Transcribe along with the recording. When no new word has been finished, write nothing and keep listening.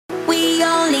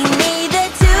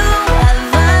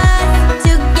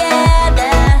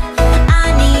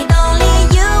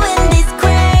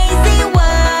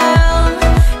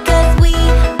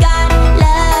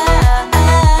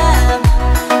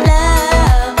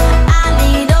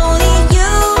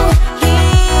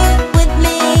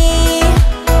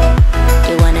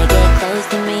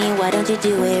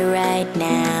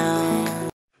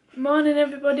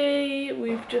everybody,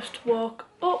 we've just woke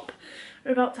up.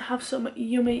 We're about to have some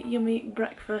yummy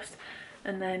breakfast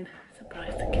and then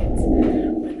surprise the kids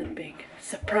with a big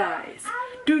surprise.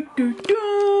 Do do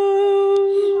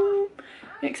do!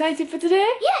 You excited for today?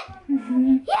 Yeah!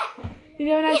 Yeah! Did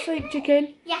you have a nice sleep,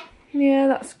 chicken? Yeah. Yeah,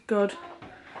 that's good.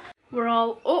 We're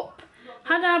all up,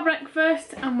 had our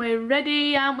breakfast, and we're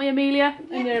ready, aren't we, Amelia?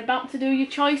 Yeah. And you're about to do your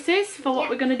choices for what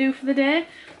we're going to do for the day.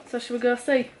 So shall we go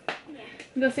see? Yeah.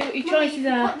 We'll go see what your choices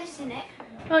are. Put this in it.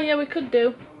 Oh yeah, we could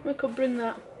do. We could bring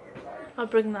that. I'll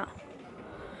bring that.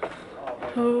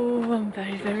 Oh, I'm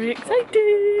very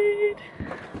excited.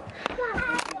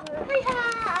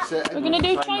 We're going to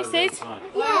do choices.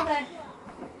 Yeah.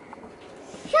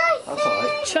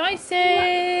 Choices!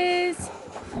 Choices!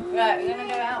 Right, we're going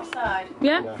to go outside.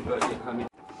 Yeah?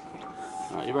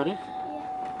 Right, you ready?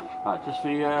 Yeah. Right, just for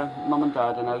your mum and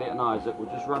dad and Elliot and Isaac, we'll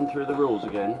just run through the rules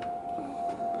again.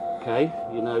 Okay,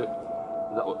 you know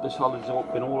that this holiday's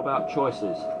been all about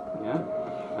choices, yeah?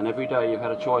 And every day you've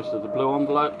had a choice of the blue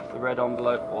envelope, the red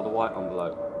envelope or the white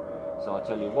envelope. So I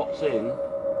tell you what's in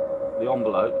the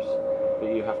envelopes,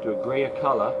 but you have to agree a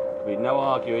colour. There'll be no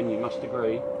arguing, you must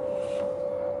agree.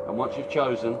 And once you've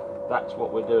chosen, that's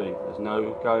what we're doing. There's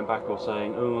no going back or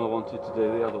saying, oh, I wanted to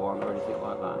do the other one or anything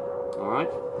like that.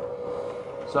 Alright?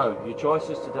 So, your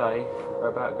choices today are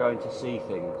about going to see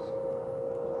things.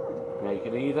 Now you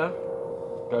can either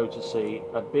go to see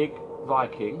a big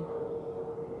Viking,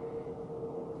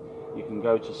 you can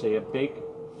go to see a big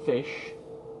fish,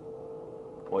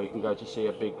 or you can go to see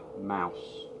a big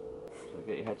mouse. So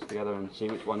get your heads together and see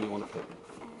which one you want to pick.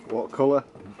 What colour?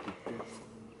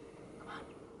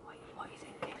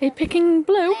 Are you picking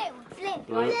blue? Blue.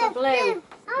 Blue. I'm blue.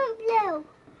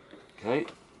 Okay.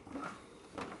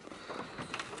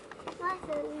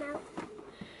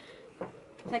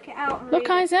 Take it out and Look,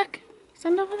 read it. Isaac.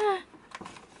 Stand over there.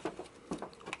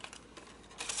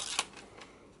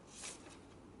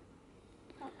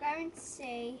 I'm going to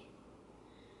see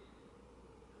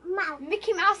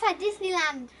Mickey Mouse at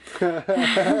Disneyland.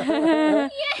 Yay!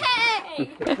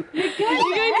 You're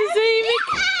going to see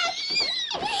Mickey.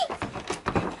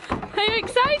 Are you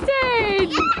excited?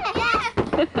 Yeah.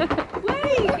 Where are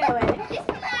you going?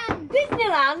 Disneyland.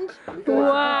 Disneyland?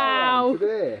 Wow.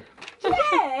 Today?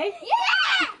 Today?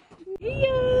 Yeah.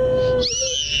 Yay!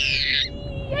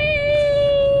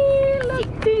 Yay! Look,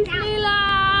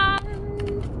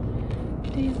 Disneyland!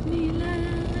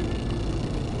 Disneyland!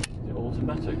 Is it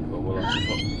automatic or will I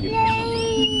give you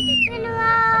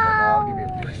I'll give you a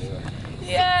picture.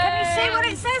 Yay! Can you see what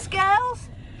it says, girls?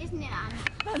 Disneyland.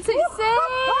 That's it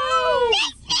says!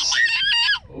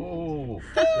 Oh!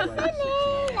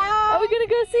 Are we going to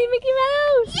go see Mickey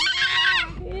Mouse?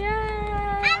 Yeah.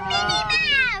 Yeah! And Minnie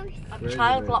Mouse. I'm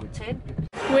child locked in.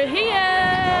 We're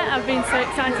here! I've been so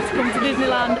excited to come to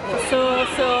Disneyland for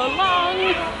so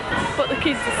long, but the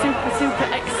kids are super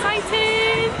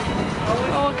excited.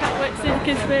 Oh, I can't wait to see the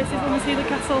kids' faces when we see the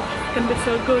castle. It's going to be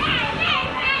so good.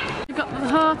 We've got the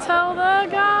hotel there,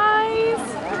 guys.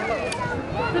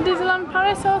 The Disneyland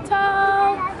Paris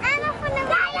Hotel. I'm off on a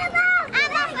ride.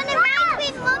 I'm off on a ride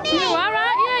with Mummy. You are,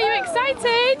 right? Yeah, you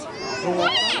excited?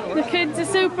 Yeah. The kids are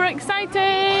super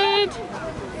excited.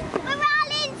 We're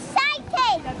all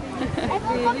excited.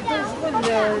 Everyone come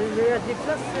down.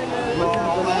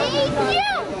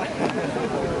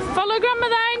 Follow Grandma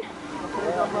then.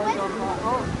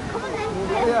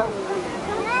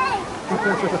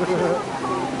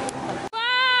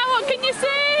 Wow, what can you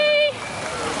see?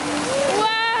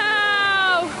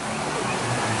 Wow!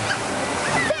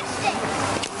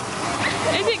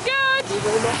 Is it good?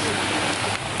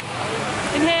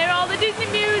 You can hear all the Disney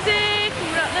music.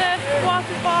 We're at the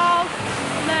waterfall.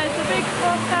 And there's the big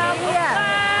hotel up there.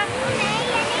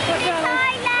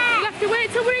 You have to wait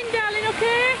till we're in, darling,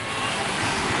 okay?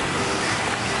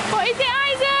 What is it,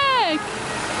 Isaac?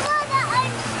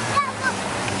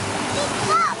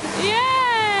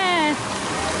 Yeah!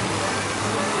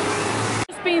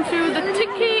 Just been through the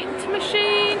ticket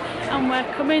machine and we're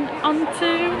coming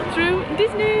through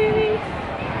Disney.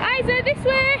 Isaac, this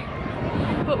way!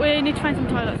 But we need to find some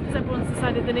toilets because everyone's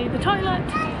decided they need the toilet.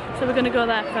 So we're going to go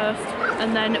there first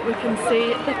and then we can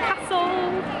see the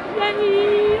castle.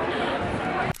 Yay!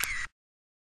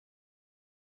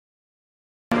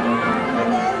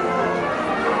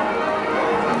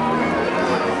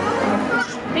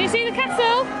 Can you see the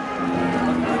castle?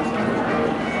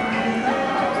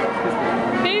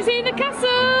 Can you see the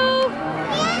castle?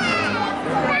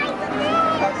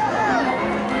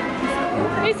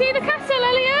 Can you see the castle,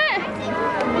 Elliot?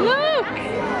 Look!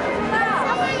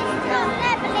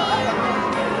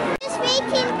 Just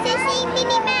waiting to see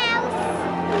Minnie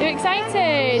Mouse. You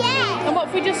excited? Yeah. And what what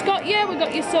have we just got you? We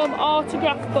got you some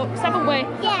autograph books, haven't we?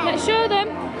 Yeah. Let's show them.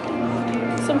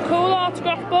 Some cool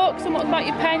autograph books. And what about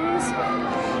your pens?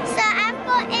 So I've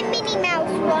got a Minnie Mouse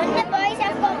one. The boys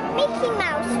have got Mickey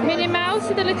Mouse one. Minnie Mouse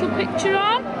with a little picture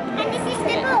on. And this is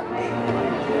the book.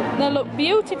 They look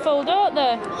beautiful, don't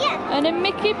they? Yeah. And a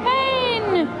Mickey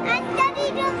pen. And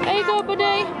Daddy does. There you go,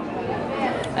 buddy.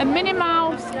 A Minnie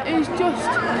Mouse is just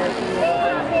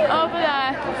over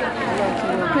there.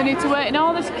 We need to wait in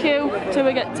all this queue till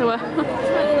we get to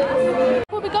her.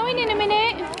 We'll be going in a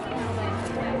minute.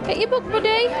 Get your book,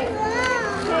 buddy.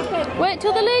 Wait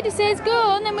till the lady says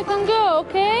go and then we can go,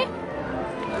 okay?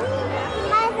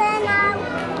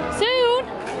 Soon.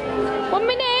 1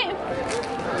 minute.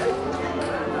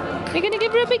 You're going to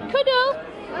give her a big cuddle?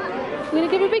 You're going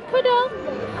to give her a big cuddle?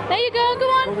 There you go, go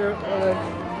on.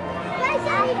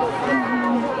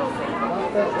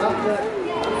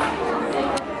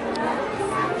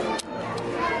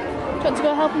 Do you want to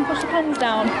go help him push the pens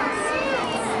down?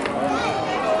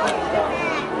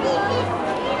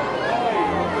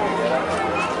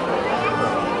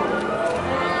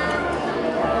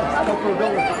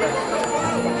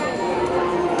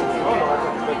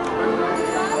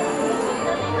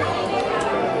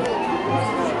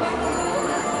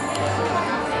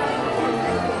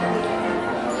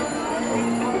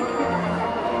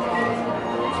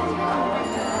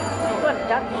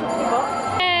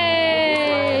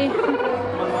 Hey!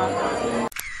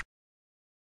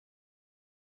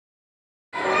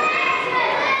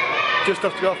 Just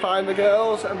have to go find the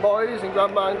girls and boys and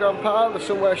grandma and grandpa. They're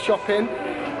somewhere shopping.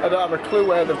 I don't have a clue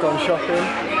where they've gone shopping.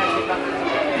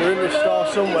 They're in this store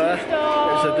somewhere.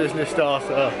 It's a Disney store,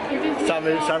 so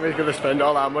Sammy's going to spend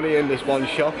all our money in this one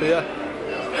shop here.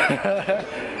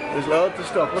 There's loads of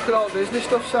stuff. Look at all Disney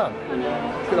stuff, Sam.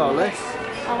 Look at all this.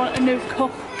 I want a new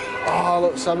cup. Oh,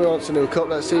 look, Sammy wants a new cup.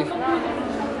 Let's see.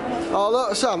 Oh,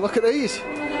 look, Sam, look at these.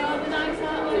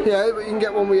 Yeah, but you can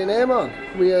get one with your name on,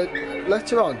 with your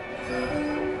letter on.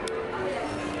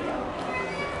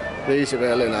 These are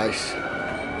really nice.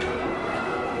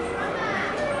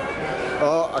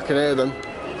 Oh, I can hear them.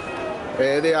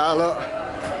 Here they are, look.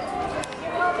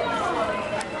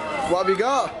 What have you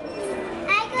got?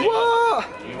 What?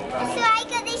 So I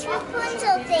got this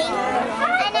Rapunzel thing,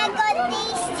 and I got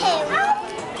these two.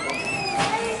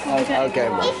 Okay,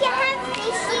 Mum. If you have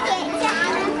this, you get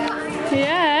that.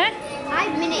 Yeah.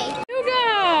 I'm Minnie. You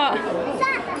got.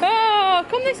 Oh,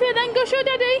 come this way then. Go show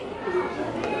Daddy.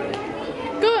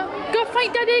 Go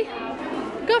fight Daddy.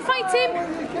 Go fight him.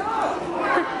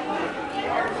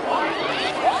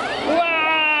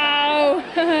 Wow.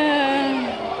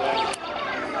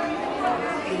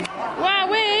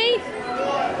 Wowee.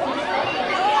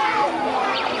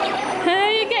 Hey,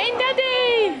 you're getting Daddy.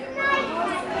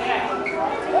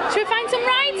 Should we find some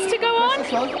rides to go on?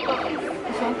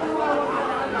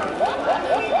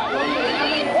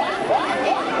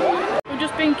 We've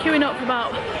just been queuing up for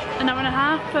about an hour and a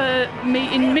half for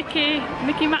meeting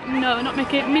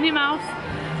Minnie Mouse.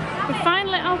 We're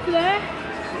finally out of there.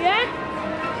 Yeah?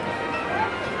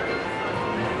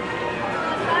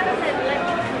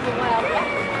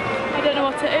 I don't know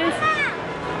what it is.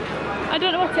 I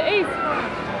don't know what it is.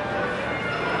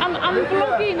 I'm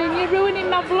vlogging and you're ruining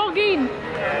my vlogging.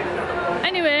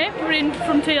 Anyway, we're in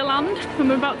Frontierland and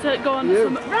we're about to go on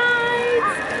some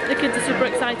rides. The kids are super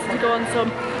excited to go on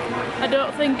some. I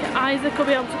don't think Isaac will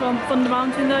be able to go on Thunder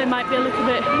Mountain though. It might be a little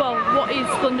bit, well, what is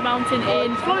Thunder Mountain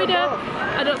in Florida?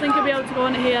 I don't think he'll be able to go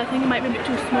on it here. I think it might be a bit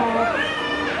too small.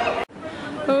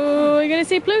 Oh, you're going to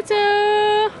see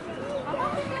Pluto.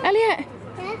 Elliot,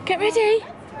 get ready.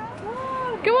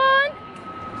 Go on.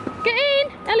 Get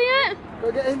in, Elliot.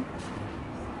 Go get in.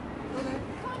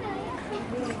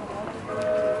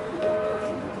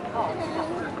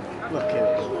 Look at it.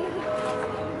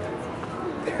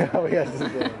 Oh, yes,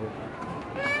 it's good.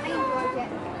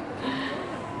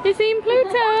 You seen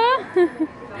Pluto?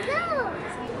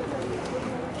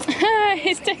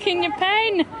 He's taking your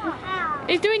pen.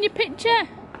 He's doing your picture.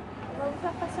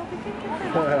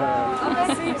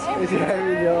 Is he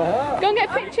having your hat? Go and get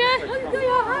a picture. Put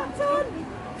your hat on!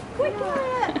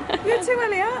 Quickly! You too,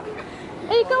 Elliot.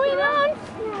 Are you going on?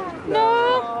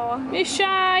 No. You're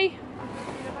shy.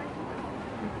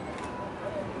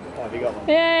 Oh, have you got one?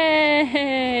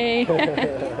 Yay!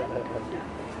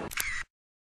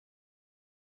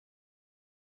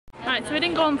 Right, so we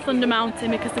didn't go on Thunder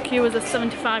Mountain because the queue was a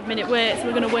 75-minute wait, so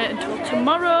we're going to wait until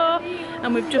tomorrow.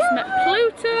 And we've just met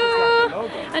Pluto,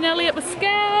 and Elliot was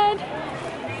scared.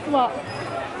 What?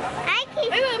 I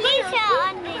keep Pluto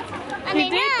on the You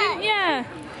did, didn't you?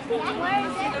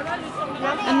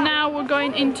 And now we're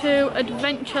going into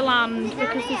Adventureland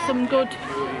because there's some good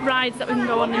rides that we can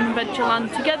go on in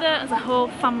Adventureland together as a whole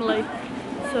family.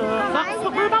 So that's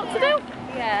what we're about to do.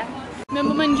 Yeah. My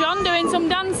mum and John doing some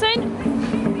dancing.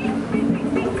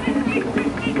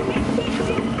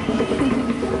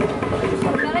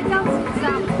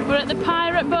 We're at the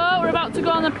pirate boat. We're about to go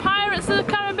on the Pirates of the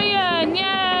Caribbean.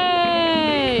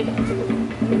 Yay!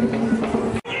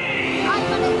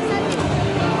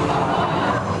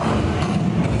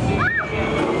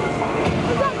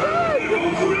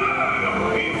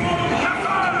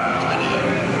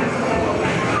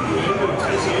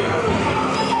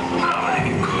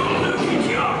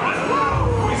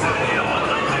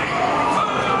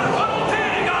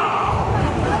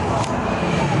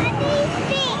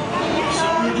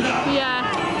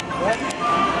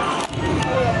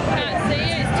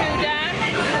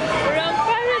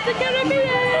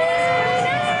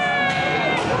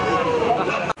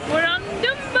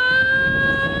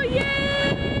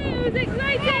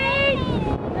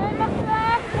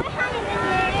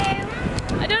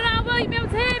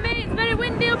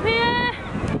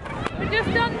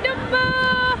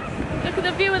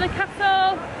 View of the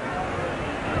castle.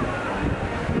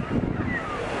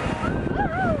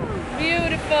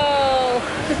 Beautiful.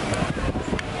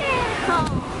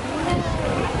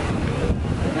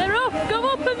 They're up. Go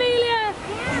up, Amelia.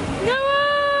 Go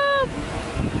up.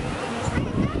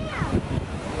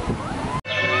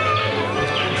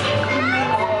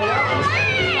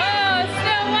 Oh,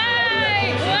 Snow White.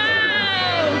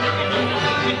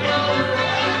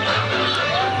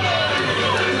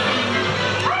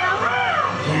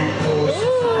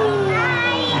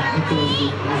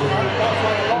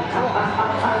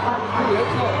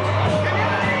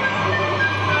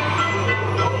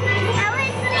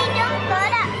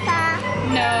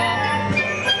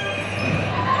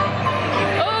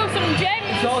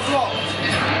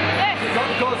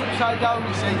 Down,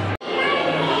 you see.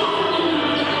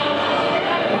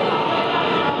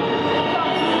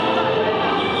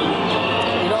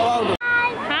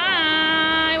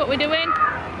 Hi, what we doing?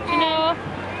 Do you know?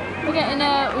 We're getting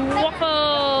a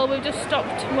waffle. We've just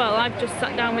stopped. Well, I've just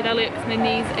sat down with Elliot because my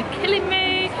knees are killing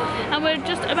me. And we're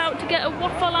just about to get a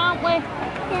waffle, aren't we?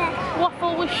 Yeah.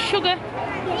 Waffle with sugar.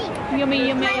 Yummy,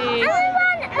 yummy.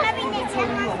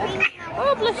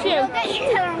 Oh, bless you.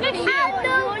 Bless you.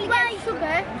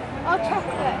 Sugar or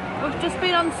chocolate? We've just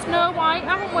been on Snow White,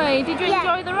 haven't we? Did you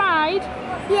enjoy the ride?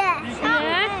 Yeah.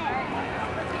 Yeah?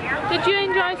 Did you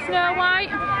enjoy Snow White?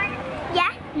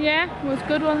 Yeah. Yeah? It was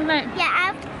good, wasn't it?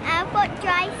 Yeah, I've got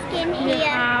dry skin here.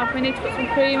 Yeah, we need to put some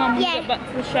cream on when we get back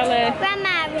to the chalet.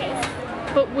 Grandma is.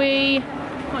 But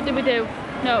what did we do?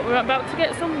 No, we're about to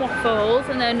get some waffles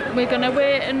and then we're going to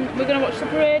wait and we're going to watch the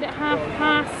parade at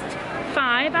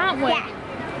 5:30, aren't we? Yeah.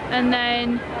 And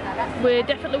then we're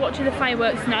definitely watching the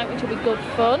fireworks tonight, which will be good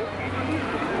fun.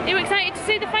 Are you excited to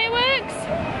see the fireworks?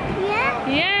 Yeah.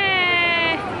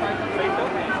 Yeah.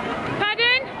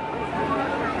 Pardon?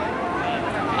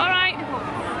 Alright.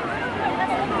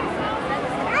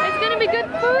 It's going to be good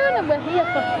fun and we're here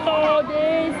for 4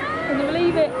 days. Can you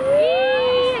believe it?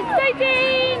 Yay,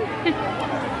 exciting!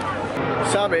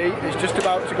 Sammy is just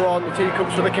about to go on the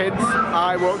teacups for the kids.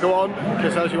 I won't go on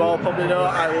because, as you all probably know,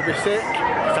 I will be sick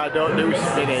because I don't do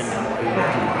spinning.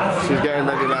 She's getting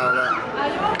ready now, look.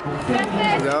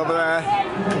 She's over there.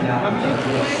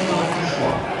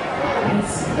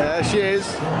 There she is,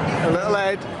 a little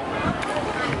head.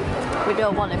 We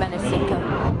don't want him any sicker.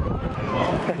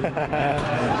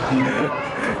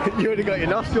 You already got your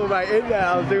nostril right in there.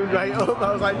 I was zoomed right up.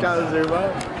 I was like trying to zoom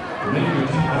out.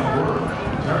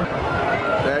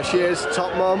 There she is,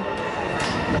 top mum.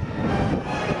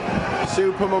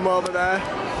 Super mum over there.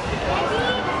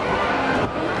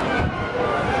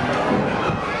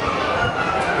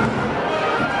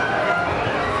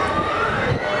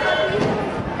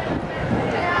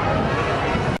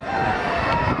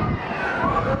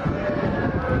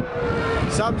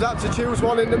 Sam's had to choose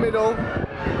one in the middle.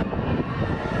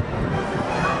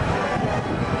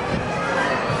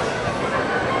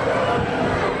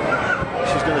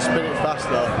 She's going to spin it fast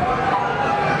though.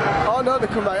 Oh no, they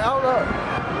come right out, look.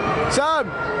 Sam,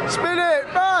 spin it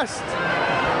fast!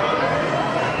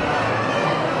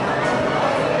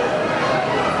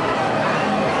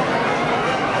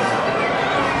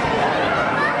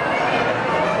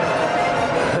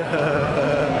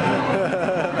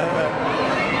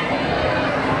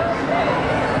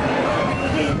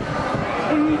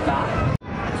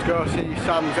 Let's go see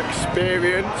Sam's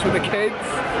experience with the kids.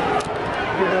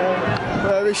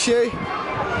 Where is she?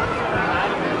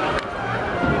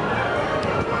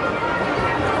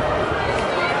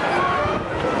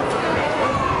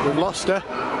 lost her.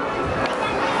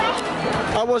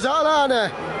 How was that, Alana?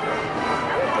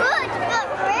 Good, but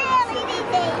really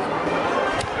busy.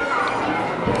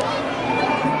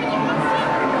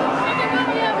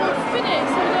 Yeah, we'll spin it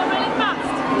so we go really fast.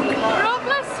 We're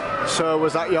hopeless? So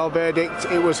was that your verdict?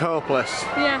 It was hopeless.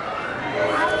 Yeah.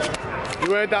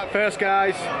 You heard that first,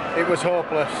 guys. It was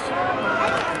hopeless.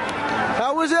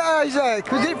 How was it,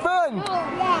 Isaac? Was it fun?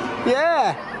 Yeah.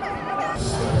 Yeah.